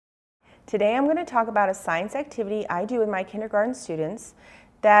Today I'm going to talk about a science activity I do with my kindergarten students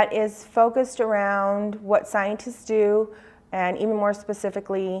that is focused around what scientists do and even more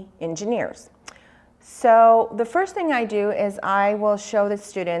specifically engineers. So the first thing I do is I will show the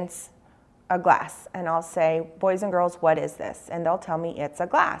students a glass and I'll say, boys and girls, what is this? And they'll tell me it's a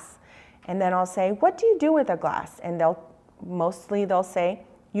glass. And then I'll say, what do you do with a glass? And they'll say,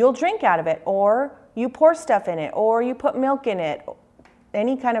 you'll drink out of it, or you pour stuff in it, or you put milk in it.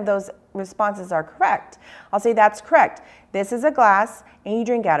 Any kind of those responses are correct. I'll say, that's correct. This is a glass and you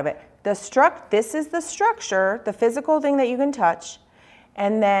drink out of it. This is the structure, the physical thing that you can touch.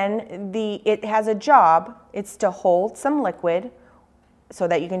 And then it has a job. It's to hold some liquid so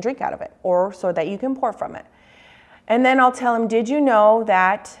that you can drink out of it, or so that you can pour from it. And then I'll tell them, did you know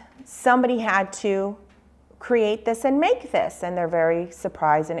that somebody had to create this and make this? And they're very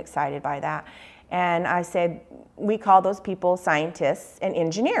surprised and excited by that. And I said, we call those people scientists and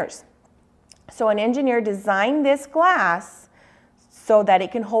engineers. So an engineer designed this glass so that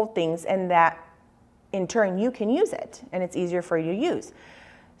it can hold things and that in turn you can use it and it's easier for you to use.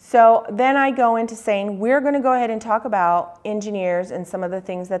 So then I go into saying, we're going to go ahead and talk about engineers and some of the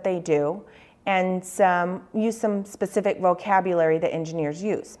things that they do and use some specific vocabulary that engineers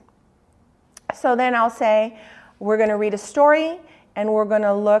use. So then I'll say, we're going to read a story and we're going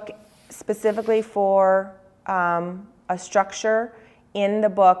to look specifically for a structure in the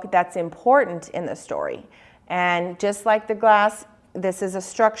book that's important in the story. And just like the glass, this is a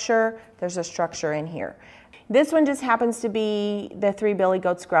structure, there's a structure in here. This one just happens to be the Three Billy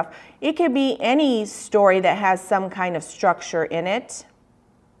Goats Gruff. It could be any story that has some kind of structure in it.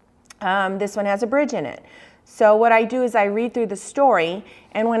 This one has a bridge in it. So what I do is I read through the story,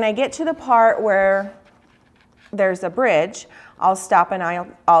 and when I get to the part where there's a bridge, I'll stop and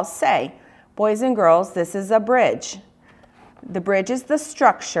I'll say, boys and girls, this is a bridge. The bridge is the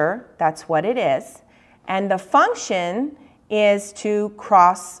structure, that's what it is, and the function is to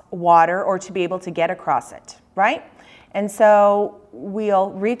cross water or to be able to get across it, right? And so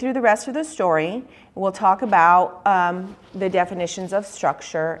we'll read through the rest of the story. We'll talk about the definitions of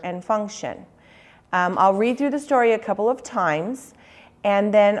structure and function. I'll read through the story a couple of times,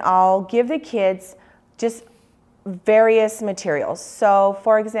 and then I'll give the kids just various materials. So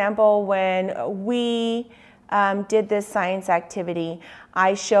for example, when we did this science activity,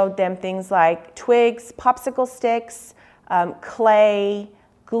 I showed them things like twigs, popsicle sticks, clay,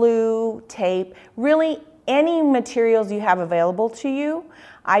 glue, tape, really any materials you have available to you.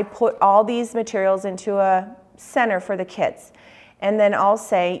 I put all these materials into a center for the kids. And then I'll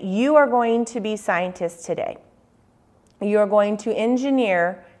say, you are going to be scientists today. You are going to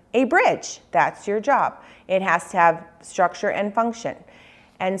engineer a bridge. That's your job. It has to have structure and function.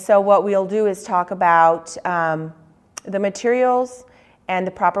 And so what we'll do is talk about the materials and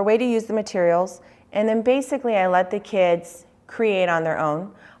the proper way to use the materials. And then basically I let the kids create on their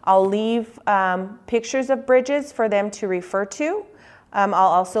own. I'll leave pictures of bridges for them to refer to. I'll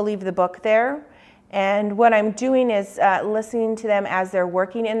also leave the book there. And what I'm doing is listening to them as they're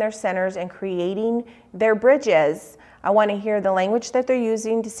working in their centers and creating their bridges. I want to hear the language that they're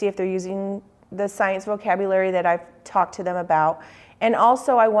using to see if they're using the science vocabulary that I've talked to them about. And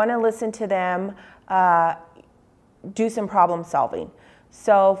also I want to listen to them do some problem solving.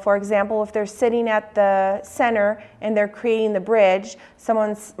 So for example, if they're sitting at the center and they're creating the bridge,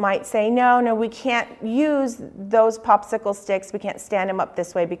 someone might say, no, we can't use those popsicle sticks. We can't stand them up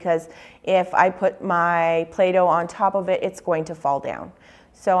this way because if I put my Play-Doh on top of it, it's going to fall down.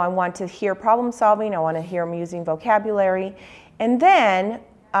 So I want to hear problem solving. I want to hear them using vocabulary. And then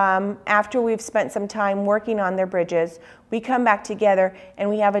after we've spent some time working on their bridges, we come back together and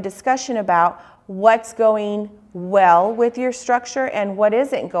we have a discussion about what's going well with your structure and what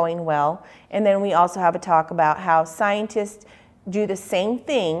isn't going well. And then we also have a talk about how scientists do the same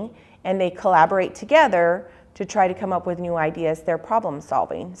thing and they collaborate together to try to come up with new ideas. They're problem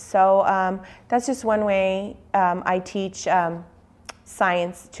solving. So that's just one way I teach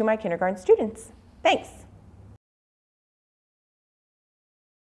science to my kindergarten students. Thanks.